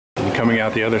Coming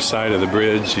out the other side of the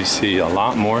bridge, you see a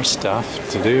lot more stuff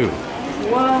to do.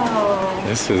 Whoa!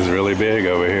 This is really big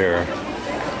over here.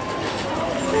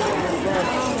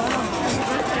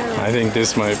 I think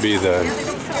this might be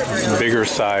the bigger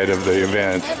side of the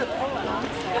event.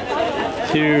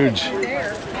 Huge.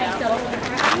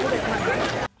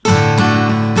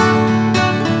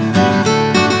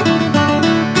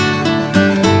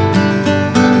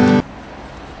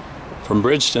 From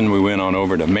Bridgeton, we went on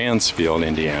over to Mansfield,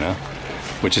 Indiana,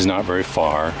 which is not very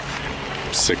far,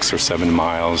 6 or 7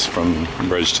 miles from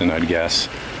Bridgeton, I'd guess,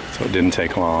 so it didn't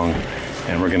take long.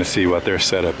 And we're going to see what their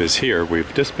setup is here. We've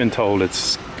just been told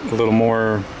it's a little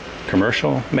more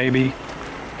commercial, maybe,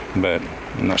 but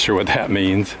I'm not sure what that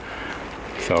means.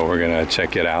 So we're going to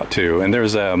check it out too. And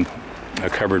there's a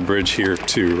covered bridge here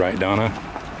too, right, Donna?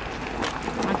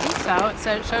 I think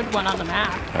so. It showed one on the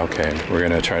map. Okay, we're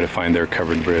going to try to find their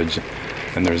covered bridge.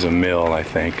 And there's a mill, I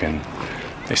think, and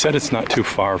they said it's not too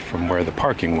far from where the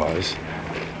parking was.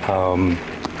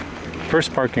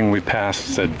 First parking we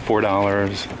passed said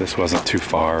 $4. This wasn't too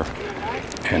far,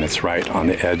 and it's right on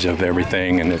the edge of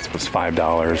everything, and it was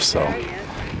 $5, so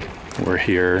we're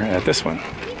here at this one.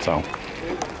 So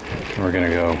we're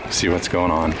gonna go see what's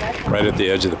going on. Right at the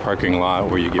edge of the parking lot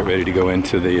where you get ready to go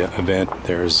into the event,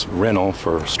 there's rental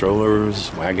for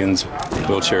strollers, wagons,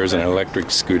 wheelchairs, and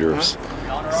electric scooters.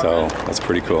 So that's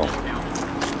pretty cool.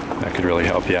 That could really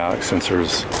help you out since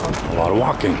there's a lot of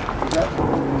walking.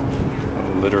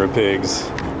 A litter of pigs,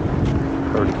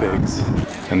 herd of pigs.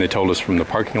 And they told us from the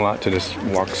parking lot to just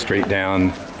walk straight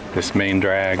down this main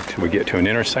drag till we get to an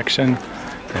intersection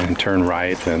and turn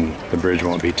right, and the bridge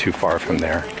won't be too far from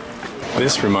there.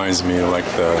 This reminds me of like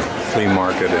the flea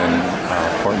market in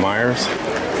Fort Myers.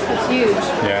 It's huge.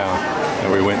 Yeah, that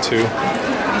we went to.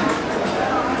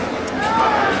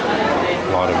 A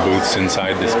lot of booths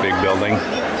inside this big building.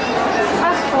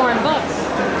 Usborne Books.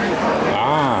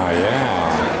 Ah,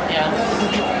 yeah. Yeah.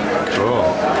 Cool.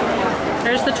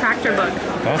 There's the tractor book.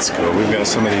 That's cool. We've got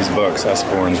some of these books.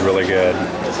 Usborne's really good.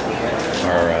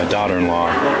 Our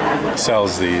daughter-in-law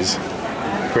sells these.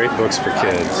 Great books for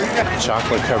kids.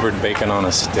 Chocolate-covered bacon on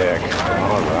a stick.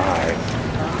 All right.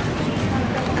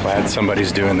 Glad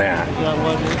somebody's doing that.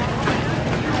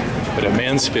 But at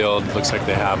Mansfield, looks like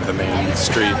they have the main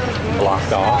street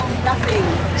blocked off,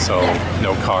 so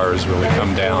no cars really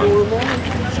come down,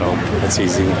 so that's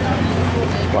easy.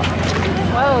 Wow.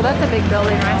 Whoa, that's a big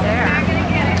building right there.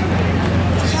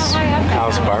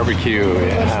 House barbecue,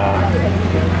 yeah.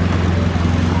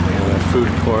 And a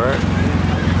food court,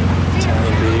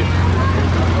 Italian beef,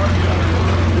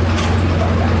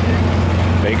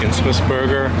 bacon Swiss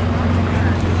burger.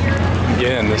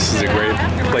 Again, this is a great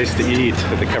place to eat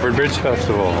at the Covered Bridge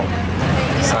Festival.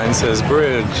 Sign says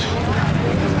bridge.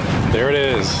 There it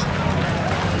is.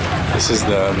 This is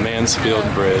the Mansfield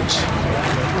Bridge.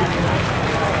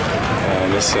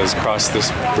 And this says cross this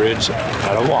bridge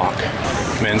at a walk.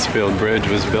 Mansfield Bridge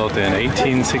was built in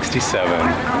 1867.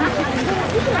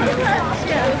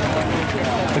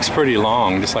 Looks pretty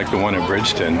long, just like the one at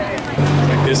Bridgeton.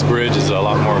 Like this bridge is a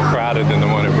lot more crowded than the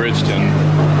one at Bridgeton.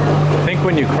 I think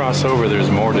when you cross over, there's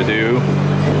more to do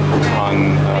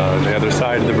on the other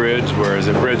side of the bridge, whereas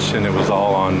at Bridgeton, it was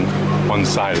all on one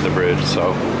side of the bridge.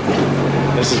 So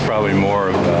this is probably more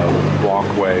of a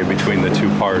walkway between the two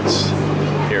parts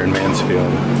here in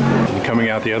Mansfield. And coming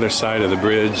out the other side of the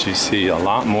bridge, you see a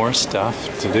lot more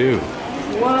stuff to do.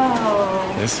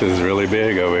 Whoa! This is really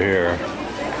big over here.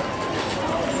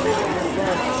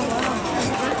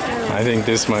 I think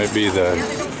this might be the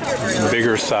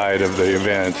bigger side of the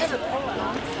event.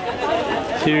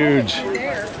 Huge.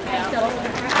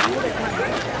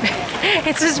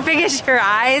 It's as big as your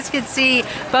eyes could see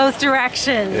both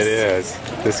directions. It is.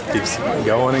 This keeps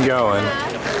going and going.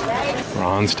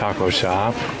 Ron's Taco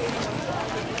Shop.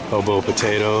 Hobo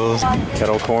potatoes.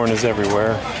 Kettle corn is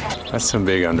everywhere. That's some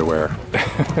big underwear.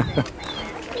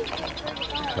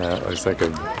 That looks like a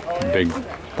big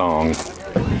thong.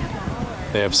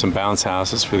 They have some bounce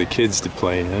houses for the kids to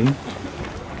play in.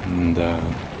 And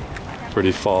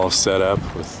pretty fall setup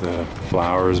with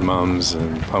flowers, mums,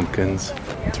 and pumpkins.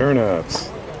 Turnips.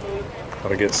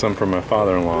 Gotta get some for my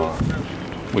father-in-law.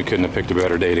 We couldn't have picked a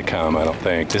better day to come, I don't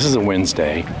think. This is a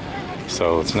Wednesday,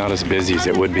 so it's not as busy as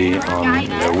it would be on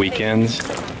the weekends,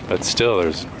 but still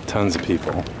there's tons of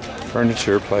people.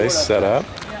 Furniture place set up,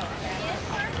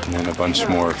 and then a bunch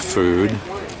more food.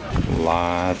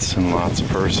 Lots and lots of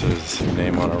purses.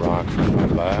 Name on a rock for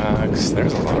 $5.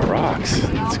 There's a lot of rocks.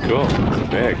 It's cool. It's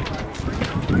big.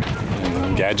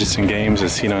 And gadgets and games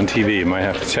as seen on TV. You might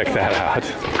have to check that out.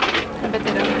 I bet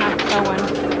they don't have that one.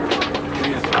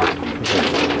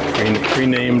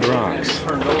 pre-named rocks.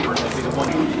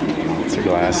 Lots of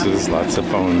glasses, lots of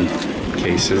phone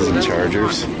cases and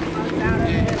chargers.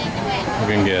 You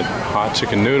can get hot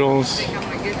chicken noodles,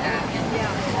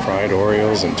 fried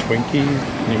Oreos and Twinkies.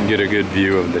 You can get a good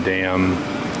view of the dam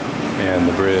and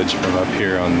the bridge from up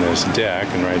here on this deck,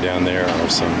 and right down there are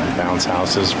some bounce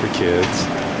houses for kids.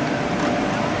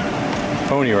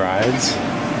 Pony rides,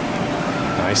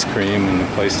 ice cream and a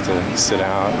place to sit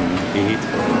out and eat.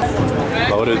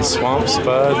 Loaded swamp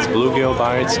spuds, bluegill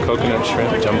bites, coconut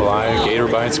shrimp, jambalaya, gator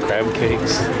bites, crab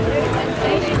cakes.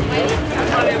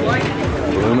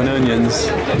 Bloomin' onions,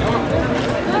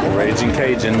 Raging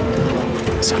Cajun.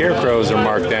 Scarecrows are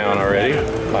marked down already,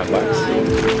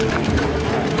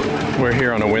 $5. We're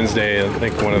here on a Wednesday. I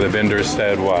think one of the vendors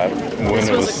said what? This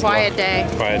was a quiet day.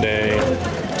 Quiet day.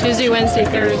 Tuesday, Wednesday,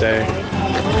 Thursday.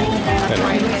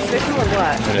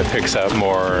 And it picks up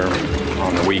more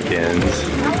on the weekends,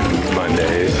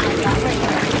 Mondays.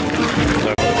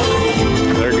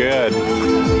 They're good.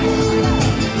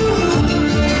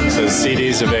 It says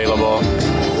CDs available.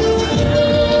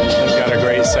 They've got a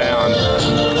great sound.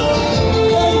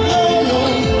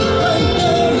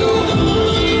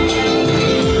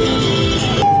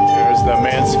 There's the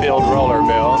Mansfield Roller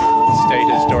Mill, State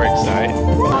Historic Site.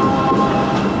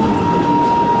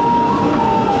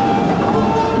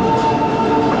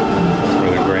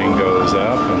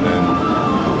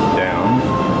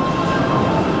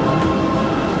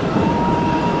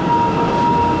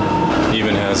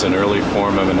 Has an early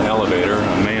form of an elevator,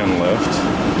 a man lift.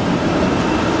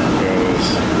 Goes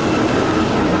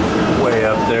way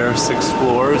up there, 6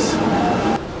 floors.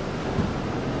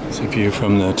 It's a view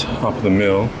from the top of the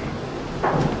mill.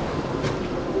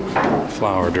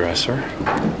 Flower dresser.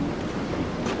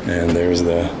 And there's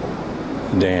the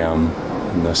dam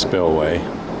and the spillway.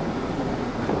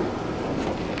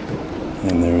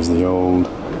 And there's the old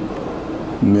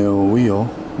mill wheel,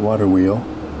 water wheel.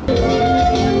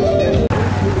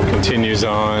 Continues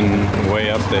on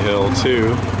way up the hill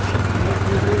too.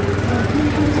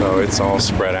 So it's all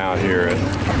spread out here at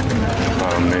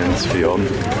Mansfield.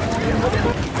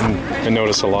 And I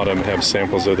notice a lot of them have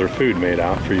samples of their food made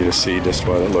out for you to see just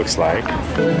what it looks like. This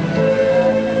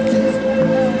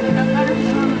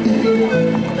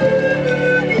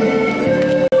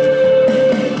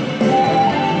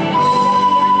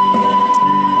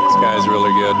guy's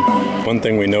really good. One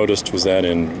thing we noticed was that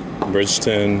in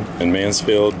Bridgeton and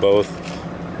Mansfield, both,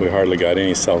 we hardly got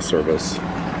any cell service.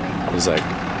 It was like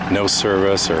no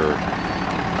service or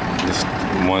just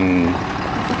one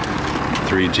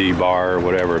 3G bar or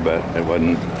whatever, but it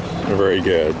wasn't very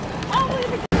good.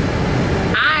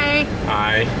 Hi.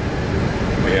 Hi.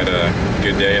 We had a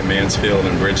good day at Mansfield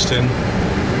and Bridgeton.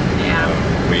 Yeah.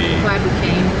 Glad we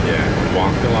came. Yeah,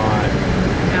 walked a lot.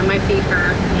 Yeah, my feet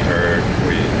hurt.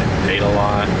 We ate a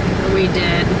lot. We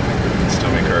did.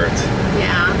 Stomach hurts.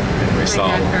 Yeah. And we saw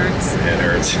head hurts. It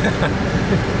hurts.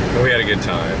 But we had a good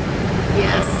time.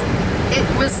 Yes. It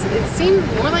seemed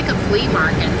more like a flea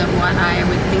market than what I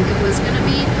would think it was going to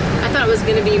be. I thought it was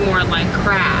going to be more like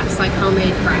crafts, like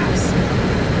homemade crafts.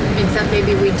 Except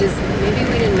maybe we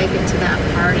didn't make it to that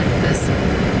part of this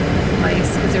place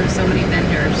because there were so many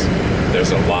vendors.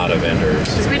 There's a lot of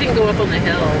vendors. Because we didn't go up on the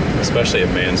hill. Especially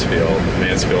at Mansfield.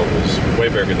 Mansfield was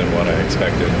way bigger than what I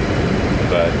expected.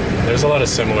 But there's a lot of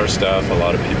similar stuff, a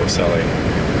lot of people selling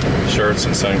shirts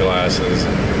and sunglasses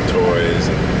and toys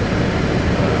and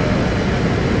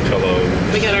pillows.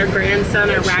 We got our grandson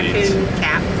a raccoon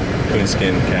cap.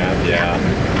 Coonskin cap, yeah.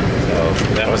 So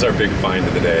that was our big find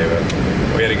of the day. But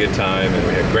we had a good time and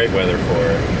we had great weather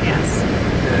for it. Yes.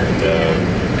 And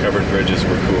covered bridges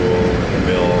were cool, and the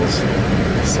mills.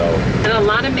 So. And a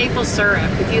lot of maple syrup.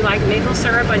 If you like maple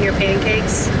syrup on your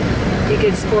pancakes, you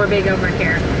could score big over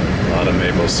here. A lot of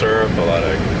maple syrup, a lot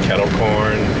of kettle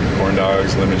corn, corn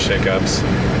dogs, lemon shake-ups,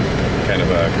 kind of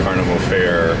a carnival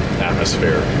fair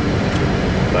atmosphere.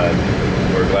 But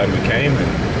we're glad we came and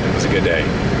it was a good day.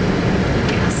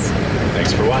 Yes.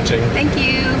 Thanks for watching. Thank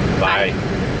you. Bye.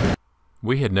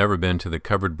 We had never been to the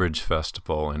Covered Bridge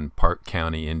Festival in Parke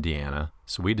County, Indiana,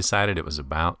 so we decided it was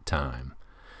about time.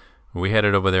 We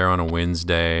headed over there on a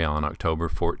Wednesday on October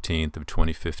 14th of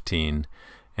 2015,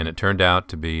 and it turned out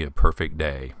to be a perfect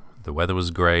day. The weather was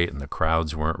great and the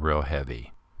crowds weren't real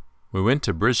heavy. We went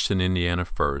to Bridgeton, Indiana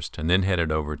first, and then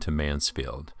headed over to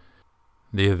Mansfield.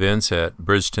 The events at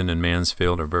Bridgeton and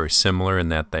Mansfield are very similar in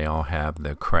that they all have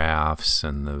the crafts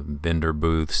and the vendor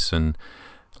booths and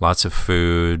lots of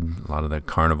food, a lot of the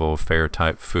carnival fair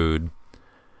type food.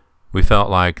 We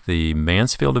felt like the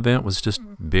Mansfield event was just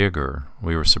bigger.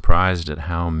 We were surprised at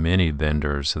how many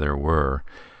vendors there were.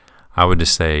 I would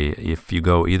just say if you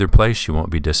go either place, you won't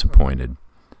be disappointed.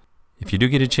 If you do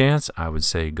get a chance, I would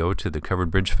say go to the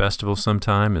Covered Bridge Festival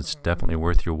sometime. It's definitely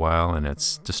worth your while, and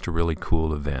it's just a really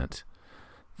cool event.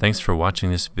 Thanks for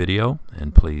watching this video,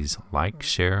 and please like,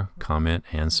 share, comment,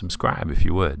 and subscribe if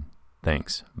you would.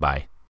 Thanks. Bye.